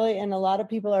it. And a lot of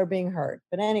people are being hurt.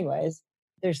 But anyways,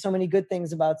 there's so many good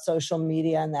things about social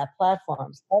media and that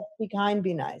platforms. Let's be kind,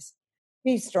 be nice,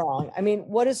 be strong. I mean,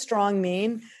 what does strong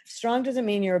mean? Strong doesn't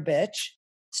mean you're a bitch.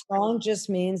 Strong just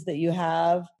means that you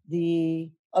have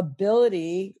the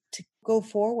ability to go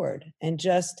forward, and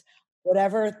just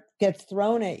whatever gets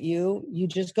thrown at you, you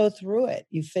just go through it.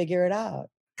 You figure it out.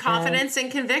 Confidence and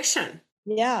conviction.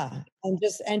 Yeah. And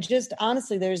just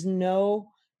honestly, there's no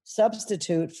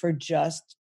substitute for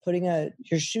just putting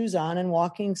your shoes on and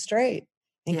walking straight,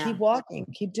 and keep walking,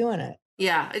 keep doing it.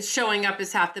 Yeah, it's showing up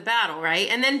is half the battle, right?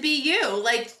 And then be you.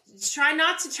 Like, try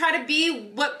not to try to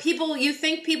be what you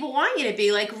think people want you to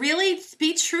be. Like, really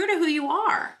be true to who you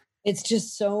are. It's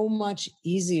just so much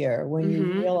easier when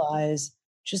you realize,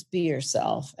 just be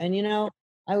yourself. And,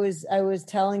 I was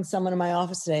telling someone in my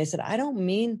office today, I said, I don't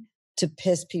mean to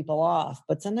piss people off,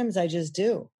 but sometimes I just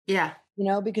do. Yeah.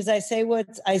 Because I say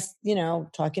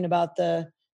talking about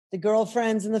the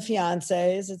girlfriends and the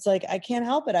fiancés, it's like, I can't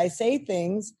help it. I say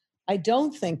things I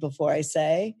don't think before I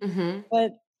say,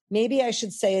 but maybe I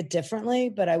should say it differently,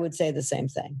 but I would say the same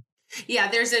thing.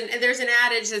 Yeah, there's an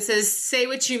adage that says, say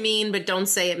what you mean, but don't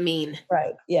say it mean.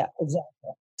 Right. Yeah,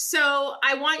 exactly. So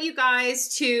I want you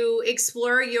guys to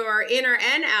explore your inner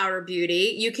and outer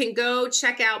beauty. You can go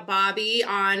check out Bobbi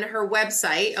on her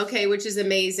website, which is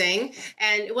amazing.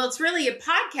 And well, it's really a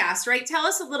podcast, right? Tell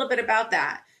us a little bit about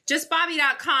that.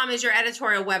 JustBobbi.com is your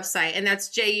editorial website, and that's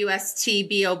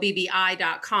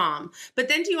JustBobbi.com. But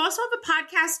then do you also have a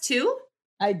podcast too?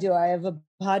 I do. I have a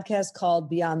podcast called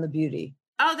Beyond the Beauty.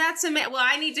 Oh, that's amazing. Well,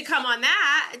 I need to come on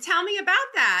that. Tell me about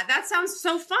that. That sounds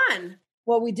so fun.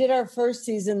 Well, we did our first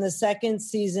season. The second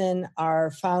season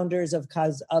are founders of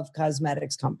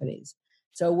cosmetics companies.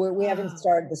 So we haven't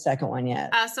started the second one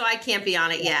yet. So I can't be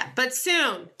on it yet, but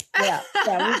soon. yeah.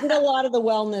 We did a lot of the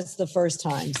wellness the first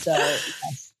time. So,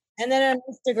 yes. And then on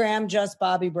Instagram, just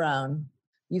Bobby Brown.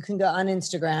 You can go on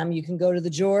Instagram. You can go to the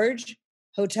George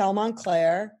Hotel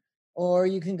Montclair, or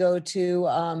you can go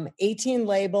to 18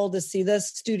 Label to see the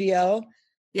studio,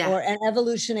 or and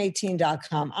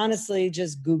evolution18.com. Honestly,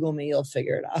 just Google me. You'll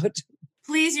figure it out.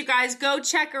 Please, you guys, go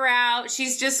check her out.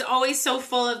 She's just always so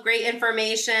full of great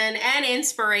information and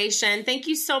inspiration. Thank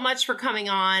you so much for coming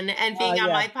on and being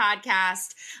on my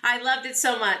podcast. I loved it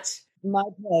so much. My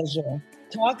pleasure.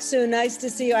 Talk soon. Nice to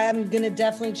see you. I am going to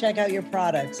definitely check out your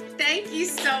products. Thank you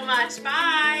so much.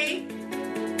 Bye.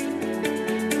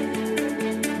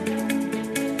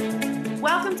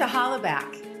 Welcome to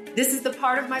Hollaback. This is the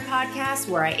part of my podcast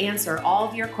where I answer all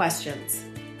of your questions.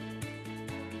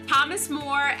 Thomas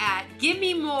Moore at Give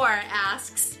Me More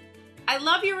asks, I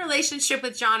love your relationship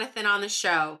with Jonathan on the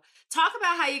show. Talk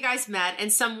about how you guys met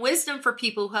and some wisdom for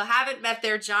people who haven't met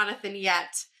their Jonathan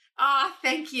yet. Oh,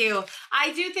 thank you.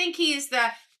 I do think he is the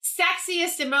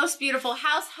sexiest and most beautiful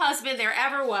house husband there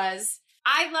ever was.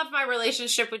 I love my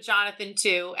relationship with Jonathan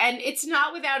too. And it's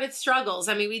not without its struggles.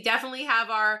 I mean, we definitely have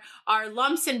our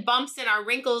lumps and bumps and our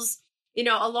wrinkles,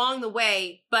 along the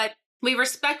way, but we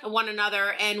respect one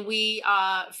another, and we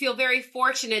feel very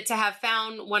fortunate to have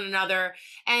found one another.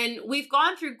 And we've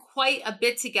gone through quite a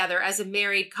bit together as a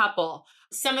married couple.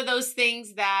 Some of those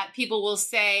things that people will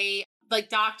say, like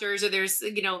doctors, or there's,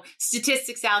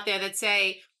 statistics out there that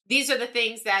say, these are the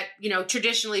things that,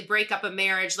 traditionally break up a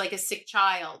marriage, like a sick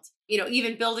child.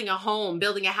 Even building a home,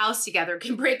 building a house together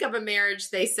can break up a marriage,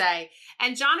 they say.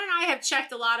 And John and I have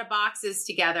checked a lot of boxes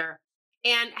together.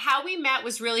 And how we met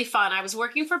was really fun. I was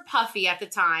working for Puffy at the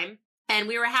time, and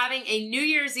we were having a New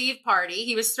Year's Eve party.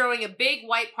 He was throwing a big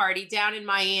white party down in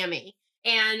Miami.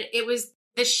 And it was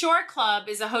the Shore Club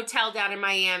is a hotel down in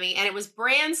Miami, and it was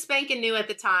brand spanking new at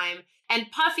the time.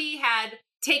 And Puffy had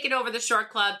taken over the Shore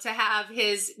Club to have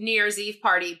his New Year's Eve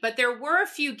party. But there were a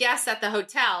few guests at the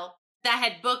hotel that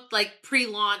had booked like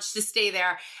pre-launch to stay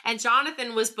there. And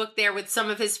Jonathan was booked there with some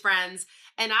of his friends.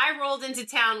 And I rolled into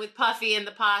town with Puffy and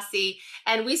the posse,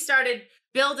 and we started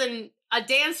building a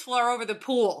dance floor over the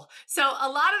pool. So a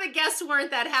lot of the guests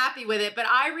weren't that happy with it, but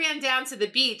I ran down to the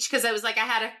beach because I was like, I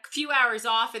had a few hours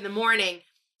off in the morning.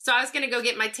 So I was going to go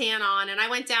get my tan on, and I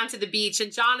went down to the beach,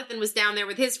 and Jonathan was down there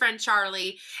with his friend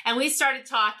Charlie, and we started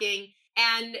talking,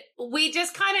 and we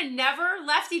just kind of never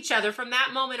left each other from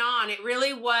that moment on. It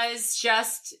really was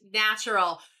just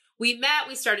natural. We met,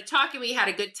 we started talking, we had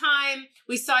a good time.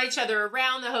 We saw each other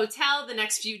around the hotel the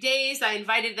next few days. I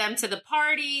invited them to the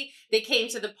party. They came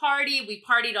to the party. We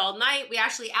partied all night. We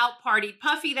actually out-partied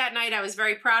Puffy that night. I was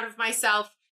very proud of myself.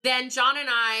 Then John and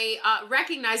I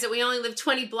recognized that we only lived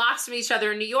 20 blocks from each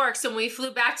other in New York. So when we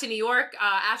flew back to New York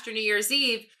after New Year's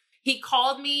Eve, he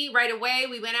called me right away.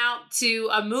 We went out to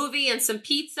a movie and some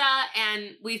pizza,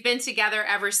 and we've been together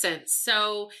ever since.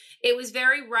 So it was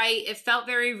very right. It felt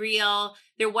very real.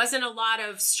 There wasn't a lot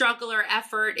of struggle or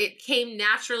effort. It came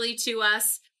naturally to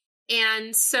us.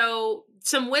 And so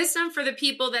some wisdom for the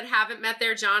people that haven't met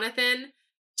their Jonathan,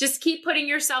 just keep putting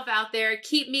yourself out there,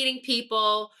 keep meeting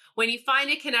people. When you find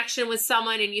a connection with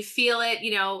someone and you feel it,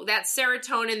 that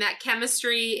serotonin, that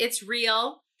chemistry, it's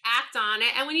real. Act on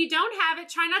it. And when you don't have it,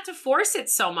 try not to force it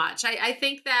so much. I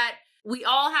think that we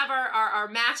all have our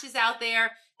matches out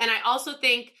there. And I also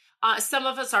think some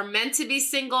of us are meant to be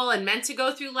single and meant to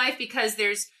go through life because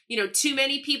there's, too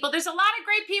many people. There's a lot of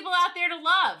great people out there to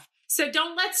love. So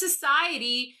don't let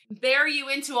society bear you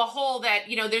into a hole that,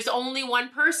 there's only one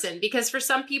person, because for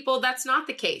some people that's not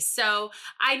the case. So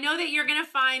I know that you're going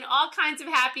to find all kinds of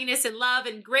happiness and love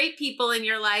and great people in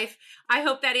your life. I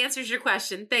hope that answers your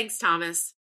question. Thanks,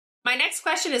 Thomas. My next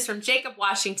question is from Jacob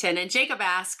Washington, and Jacob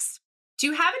asks, do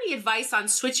you have any advice on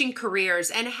switching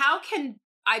careers, and how can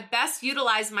I best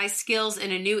utilize my skills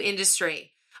in a new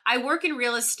industry? I work in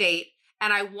real estate,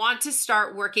 and I want to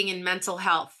start working in mental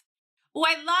health. Oh,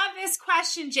 I love this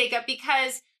question, Jacob,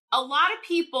 because a lot of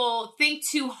people think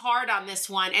too hard on this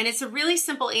one, and it's a really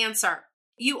simple answer.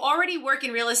 You already work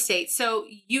in real estate, so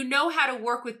you know how to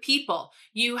work with people.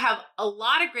 You have a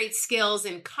lot of great skills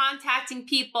in contacting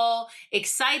people,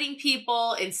 exciting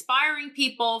people, inspiring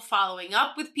people, following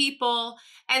up with people.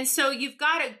 And so you've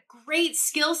got a great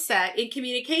skill set in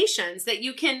communications that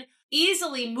you can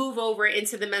easily move over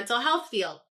into the mental health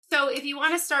field. So if you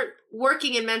want to start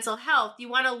working in mental health, you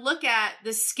want to look at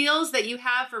the skills that you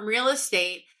have from real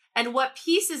estate and what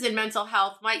pieces in mental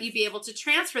health might you be able to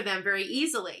transfer them very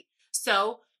easily.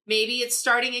 So maybe it's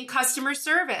starting in customer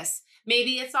service.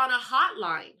 Maybe it's on a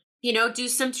hotline, do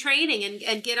some training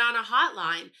and get on a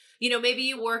hotline. maybe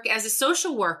you work as a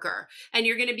social worker and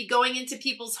you're going to be going into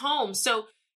people's homes. So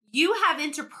you have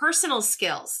interpersonal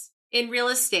skills in real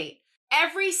estate.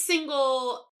 Every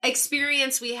single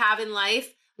experience we have in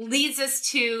life leads us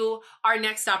to our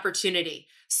next opportunity.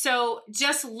 So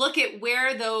just look at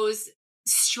where those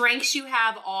strengths you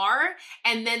have are,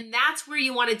 and then that's where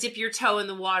you want to dip your toe in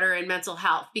the water in mental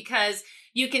health, because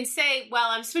you can say, well,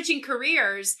 I'm switching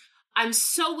careers. I'm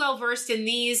so well versed in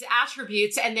these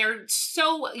attributes and they're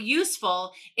so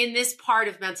useful in this part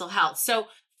of mental health. So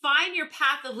find your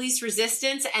path of least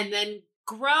resistance and then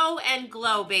grow and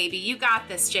glow, baby. You got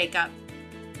this, Jacob.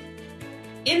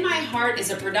 In My Heart is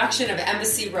a production of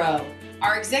Embassy Row.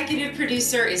 Our executive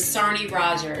producer is Sarni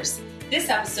Rogers. This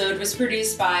episode was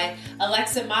produced by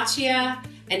Alexa Machia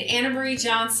and Anna Marie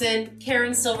Johnson,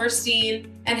 Karen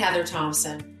Silverstein, and Heather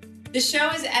Thompson. The show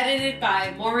is edited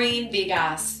by Maureen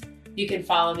Vigas. You can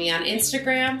follow me on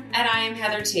Instagram at I am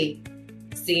Heather T.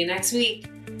 See you next week.